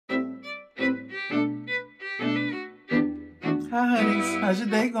Hi, honeys. How's your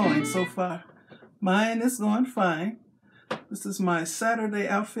day going so far? Mine is going fine. This is my Saturday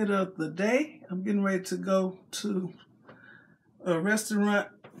outfit of the day. I'm getting ready to go to a restaurant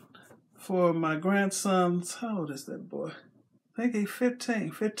for my grandson's, how old is that boy? I think he's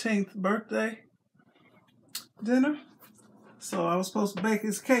 15th birthday dinner. So I was supposed to bake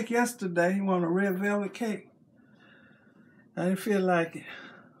his cake yesterday. He wanted a red velvet cake. I didn't feel like it.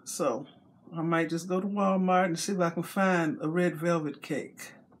 So I might just go to Walmart and see if I can find a red velvet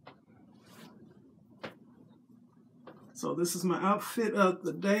cake. So this is my outfit of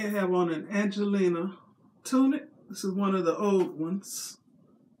the day. I have on an Angelina tunic. This is one of the old ones.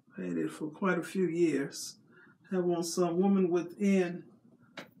 I had it for quite a few years. I have on some woman within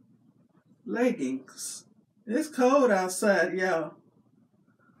leggings. It's cold outside, y'all.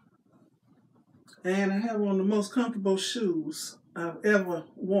 And I have on the most comfortable shoes I've ever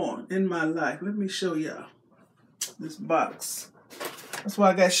worn in my life. Let me show y'all this box. That's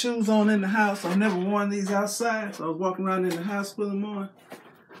why I got shoes on in the house. I've never worn these outside, so I was walking around in the house with them on.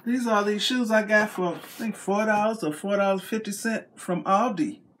 These are these shoes I got for, I think, $4 or $4.50 from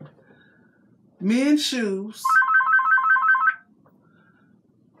Aldi. Men's shoes.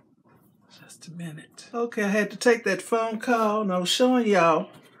 Just a minute. Okay, I had to take that phone call, and I was showing y'all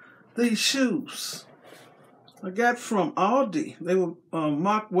these shoes I got from Aldi. They were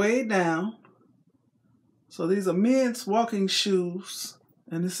marked way down. So these are men's walking shoes,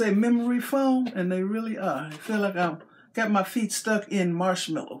 and they say memory foam, and they really are. I feel like I've got my feet stuck in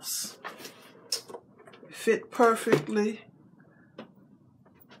marshmallows. They fit perfectly.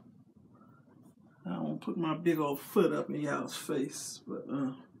 I don't want to put my big old foot up in y'all's face, but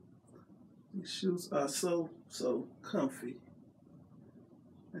these shoes are so comfy.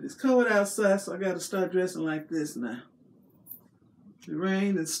 And it's cold outside, so I got to start dressing like this now. It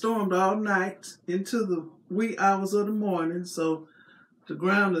rained and stormed all night into the wee hours of the morning, so the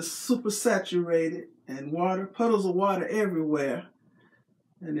ground is super saturated and puddles of water everywhere.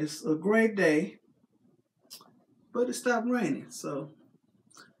 And it's a great day, but it stopped raining, so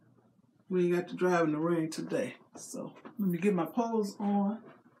we ain't got to drive in the rain today. So let me get my pose on.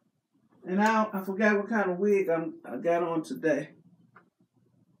 And now I forgot what kind of wig I got on today.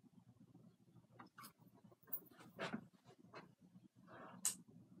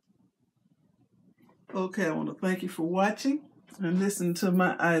 Okay, I want to thank you for watching and listening to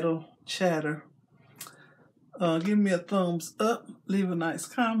my idle chatter. Give me a thumbs up, leave a nice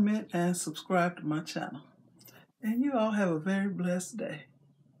comment, and subscribe to my channel. And you all have a very blessed day.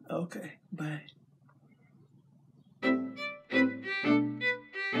 Okay, bye.